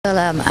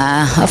Well,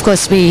 of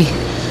course, we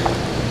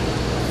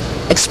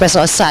express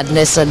our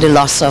sadness at the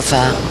loss of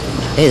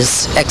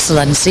His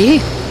Excellency.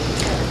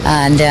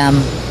 And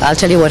I'll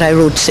tell you what I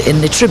wrote in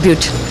the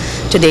tribute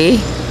today.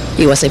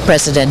 He was a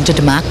president to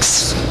the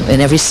max,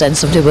 in every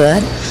sense of the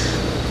word,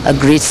 a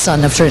great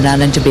son of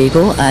Trinidad and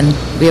Tobago, and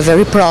we are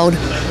very proud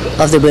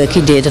of the work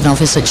he did and of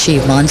his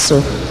achievements. So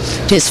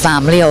to his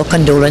family, our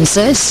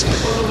condolences,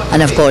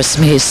 and of course,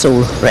 may his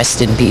soul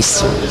rest in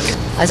peace.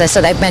 As I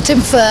said, I met him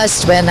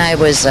first when I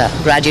was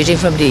graduating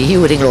from the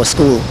Hewarding Law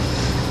School.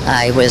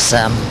 I was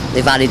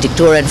the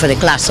valedictorian for the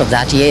class of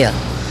that year.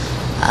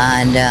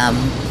 And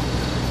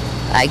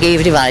I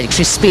gave the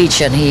valedictory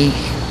speech, and he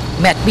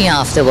met me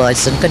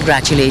afterwards and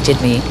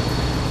congratulated me.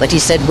 But he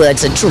said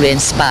words that truly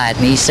inspired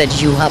me. He said,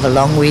 "You have a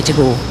long way to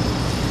go.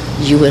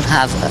 You will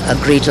have a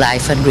great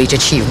life and great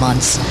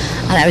achievements."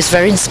 And I was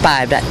very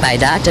inspired by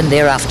that. And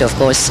thereafter, of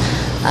course,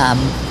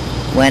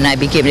 when I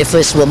became the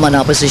first woman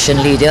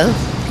opposition leader,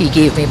 he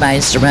gave me my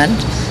instrument.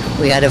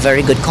 We had a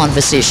very good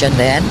conversation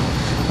then.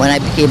 When I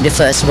became the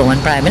first woman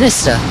prime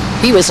minister,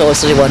 he was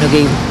also the one who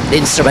gave the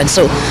instrument.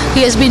 So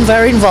he has been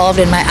very involved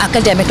in my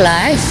academic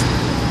life,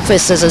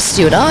 first as a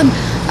student,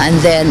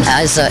 and then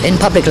as in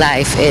public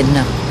life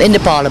in the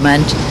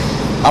parliament,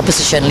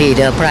 opposition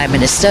leader, prime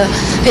minister.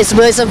 His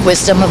words of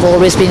wisdom have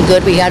always been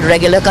good. We had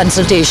regular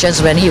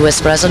consultations when he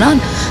was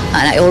president,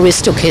 and I always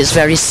took his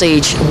very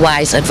sage,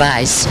 wise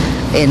advice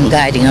in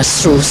guiding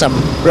us through some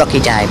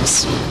rocky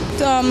times.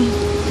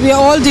 We are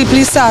all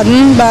deeply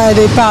saddened by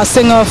the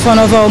passing of one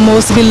of our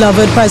most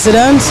beloved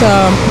presidents,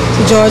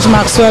 George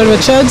Maxwell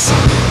Richards,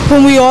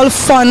 whom we all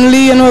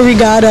fondly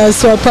regard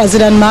as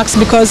President Max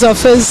because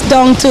of his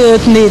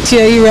down-to-earth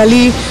nature. He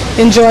really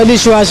enjoyed the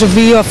joie de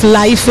vivre of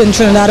life in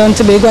Trinidad and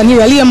Tobago, and he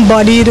really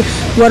embodied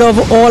what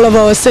all of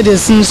our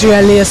citizens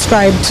really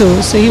ascribe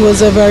to. So he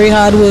was a very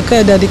hard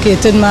worker,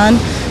 dedicated man,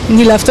 and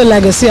he left a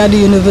legacy at the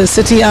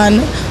university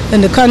and in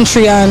the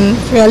country, and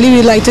really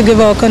we'd like to give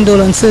our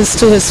condolences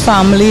to his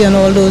family and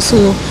all those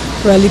who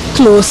really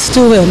close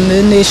to him.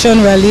 The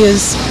nation really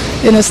is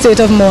in a state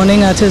of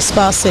mourning at his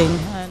passing.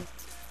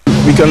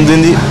 We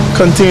continue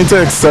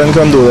to extend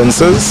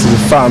condolences to the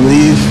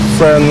family,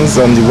 friends,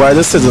 and the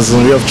wider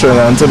citizenry of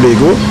Trinidad and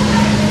Tobago.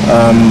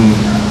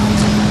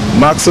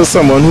 Max was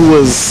someone who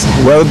was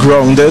well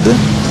grounded,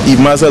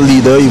 even as a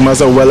leader, even as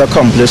a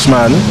well-accomplished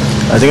man.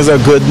 I think it's a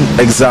good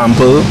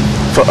example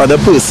for other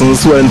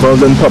persons who are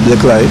involved in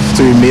public life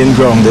to remain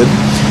grounded.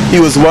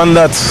 He was one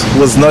that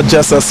was not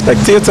just a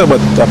spectator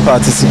but a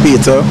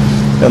participator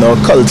in our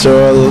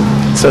cultural,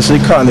 especially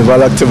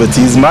carnival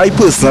activities. My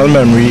personal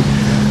memory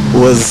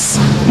was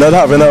not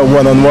having a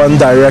one-on-one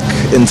direct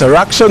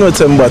interaction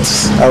with him, but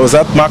I was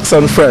at Max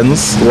and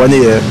Friends one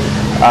year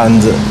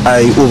and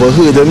I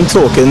overheard him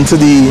talking to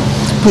the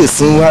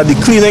person who had the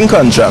cleaning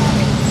contract,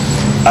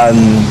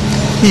 and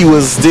he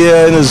was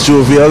there in his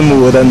jovial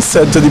mode and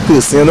said to the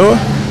person,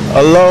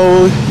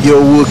 allow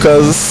your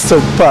workers to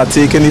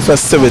partake in the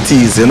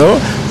festivities,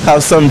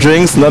 have some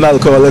drinks,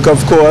 non-alcoholic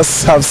of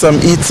course, have some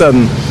eats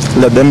and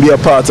let them be a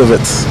part of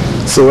it.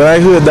 So when I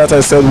heard that, I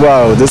said,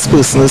 wow, this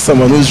person is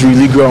someone who's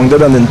really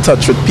grounded and in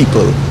touch with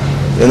people.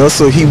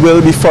 So he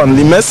will be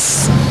fondly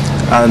missed,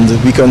 and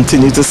we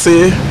continue to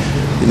say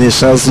the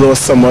nation has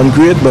lost someone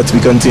great, but we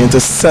continue to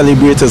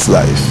celebrate his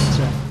life.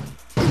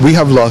 We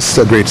have lost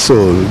a great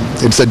soul.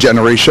 It's a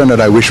generation that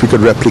I wish we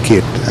could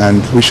replicate,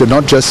 and we should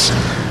not just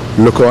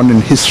look on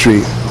in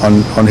history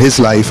on his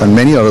life and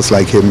many others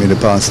like him in the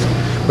past,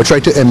 but try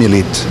to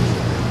emulate,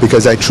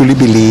 because I truly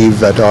believe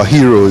that our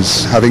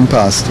heroes, having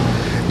passed,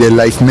 their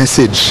life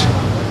message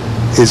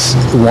is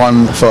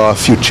one for our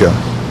future.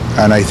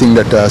 And I think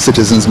that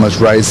citizens must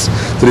rise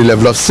to the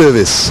level of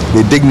service,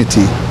 the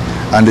dignity,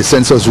 and the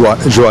sense of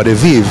joie de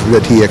vivre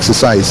that he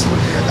exercised.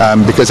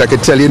 Because I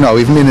could tell you now,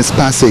 even in his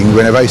passing,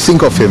 whenever I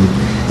think of him,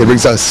 it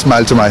brings a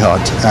smile to my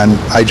heart. And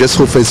I just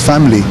hope for his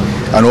family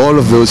and all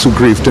of those who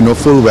grieve to know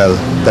full well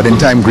that in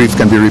time grief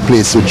can be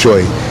replaced with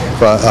joy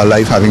for a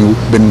life having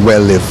been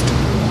well lived.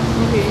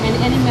 Okay, and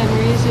any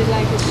memories you'd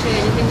like to share?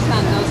 Anything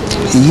stand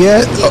out in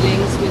Yeah.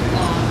 dealings with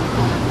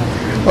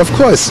Of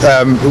course,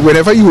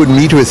 whenever you would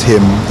meet with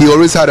him, he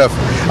always had a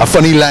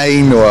funny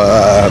line or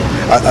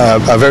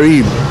a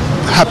very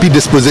happy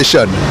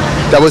disposition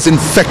that was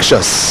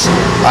infectious,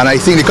 and I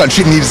think the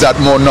country needs that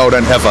more now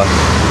than ever.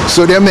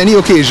 So there are many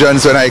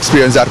occasions when I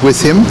experienced that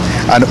with him,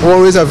 and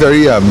always a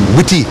very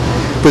witty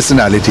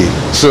personality.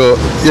 So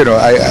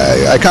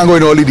I can't go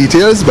into all the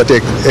details, but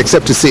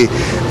except to say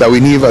that we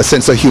need a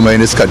sense of humor in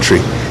this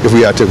country if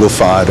we are to go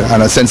far,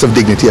 and a sense of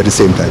dignity at the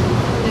same time.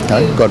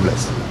 God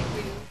bless.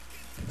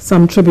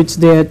 Some tributes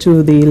there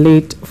to the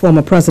late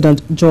former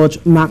President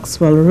George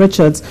Maxwell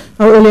Richards.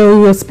 Now, earlier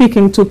we were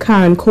speaking to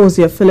Karen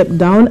Cozier Phillip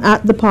down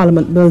at the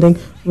Parliament building,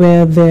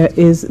 where there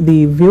is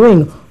the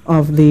viewing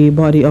of the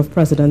body of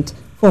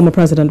former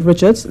President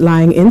Richards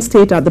lying in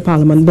state at the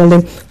Parliament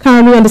building.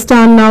 Karen, we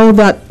understand now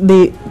that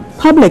the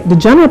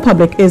general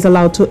public is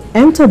allowed to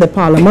enter the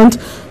Parliament.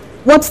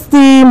 What's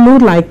the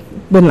mood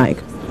been like?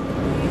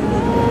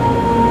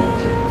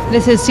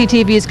 This is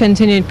CTV's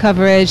continued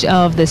coverage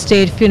of the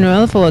state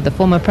funeral for the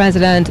former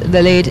president, the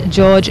late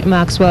George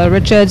Maxwell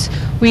Richards.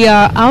 We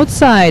are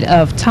outside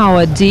of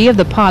Tower D of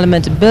the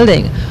Parliament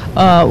building,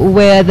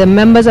 where the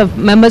members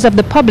of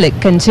the public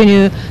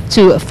continue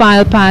to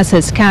file past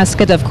his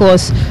casket, of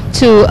course,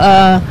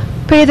 to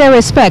pay their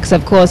respects,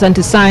 of course, and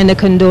to sign the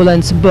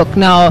condolence book.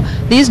 Now,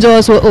 these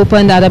doors were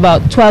opened at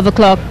about 12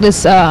 o'clock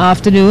this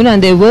afternoon,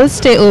 and they will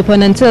stay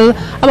open until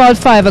about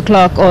 5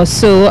 o'clock or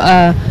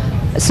so.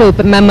 So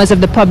members of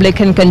the public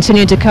can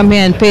continue to come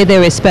here and pay their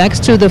respects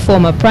to the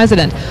former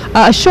president.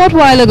 A short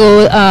while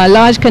ago, a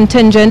large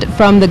contingent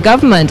from the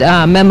government,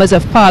 members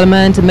of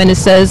parliament,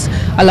 ministers,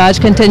 a large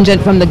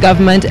contingent from the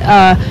government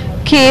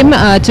came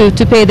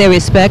to pay their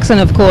respects and,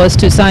 of course,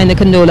 to sign the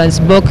condolence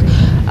book.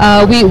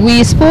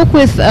 We spoke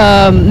with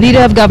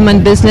leader of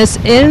government business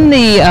in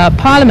the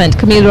parliament,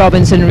 Camille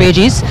Robinson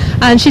Regis,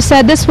 and she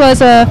said this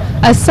was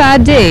a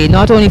sad day,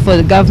 not only for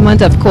the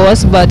government, of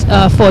course, but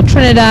for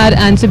Trinidad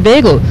and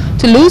Tobago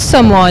to lose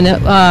someone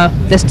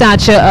the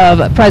stature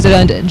of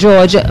President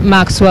George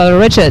Maxwell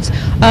Richards.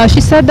 She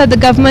said that the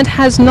government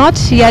has not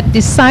yet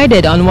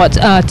decided on what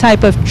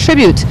type of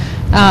tribute,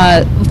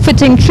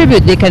 fitting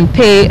tribute they can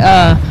pay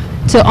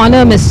to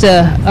honor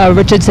Mr.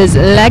 Richards'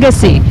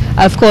 legacy.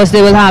 Of course,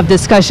 they will have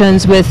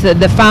discussions with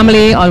the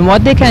family on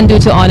what they can do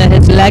to honor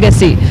his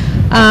legacy.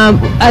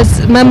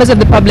 As members of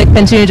the public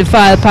continue to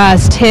file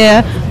past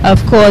here,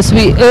 of course,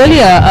 we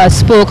earlier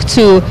spoke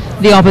to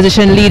the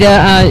opposition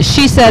leader.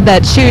 She said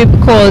that she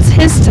recalls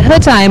her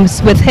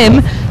times with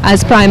him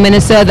as Prime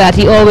Minister, that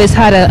he always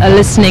had a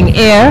listening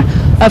ear.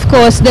 Of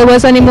course, there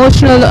was an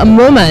emotional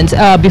moment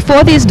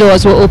before these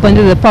doors were opened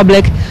to the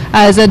public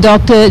as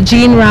Dr.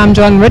 Jean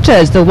Ramjohn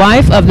Richards, the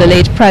wife of the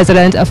late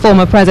president,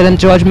 former President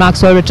George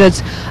Maxwell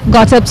Richards,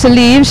 got up to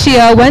leave. She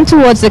went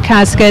towards the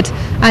casket,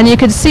 and you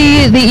could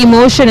see the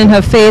emotion in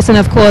her face, and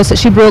of course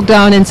she broke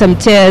down in some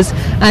tears,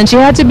 and she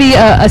had to be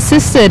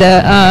assisted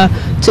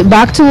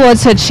back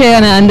towards her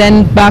chair and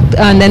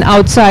then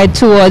outside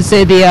towards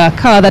the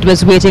car that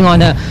was waiting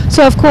on her.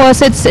 So of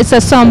course it's a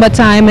somber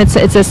time, it's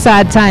a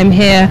sad time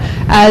here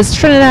as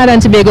Trinidad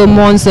and Tobago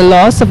mourns the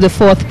loss of the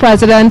fourth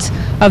president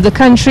of the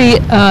country,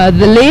 the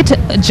late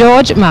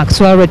George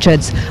Maxwell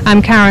Richards.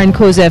 I'm Karen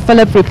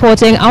Kozier-Phillip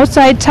reporting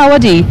outside Tower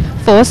D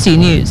for C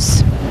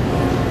News.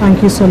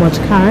 Thank you so much,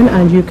 Karen,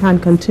 and you can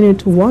continue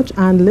to watch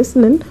and watch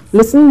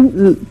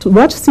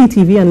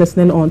CTV and listen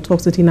in on Talk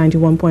City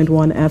 91.1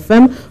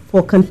 FM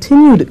for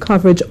continued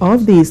coverage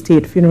of the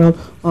state funeral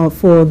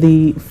for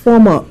the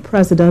former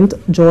president,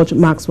 George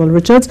Maxwell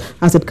Richards,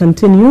 as it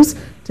continues.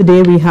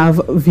 Today we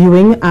have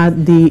viewing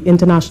at the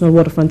International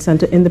Waterfront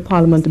Center in the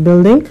Parliament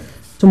building.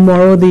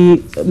 Tomorrow,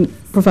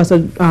 Professor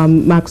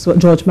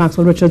George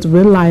Maxwell Richards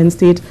will lie in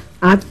state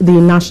at the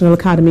National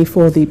Academy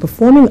for the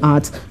Performing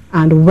Arts,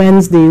 and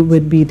Wednesday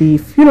would be the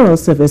funeral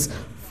service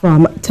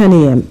from 10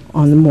 a.m.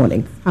 on the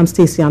morning. I'm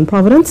Stacey Ann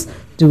Providence.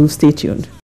 Do stay tuned.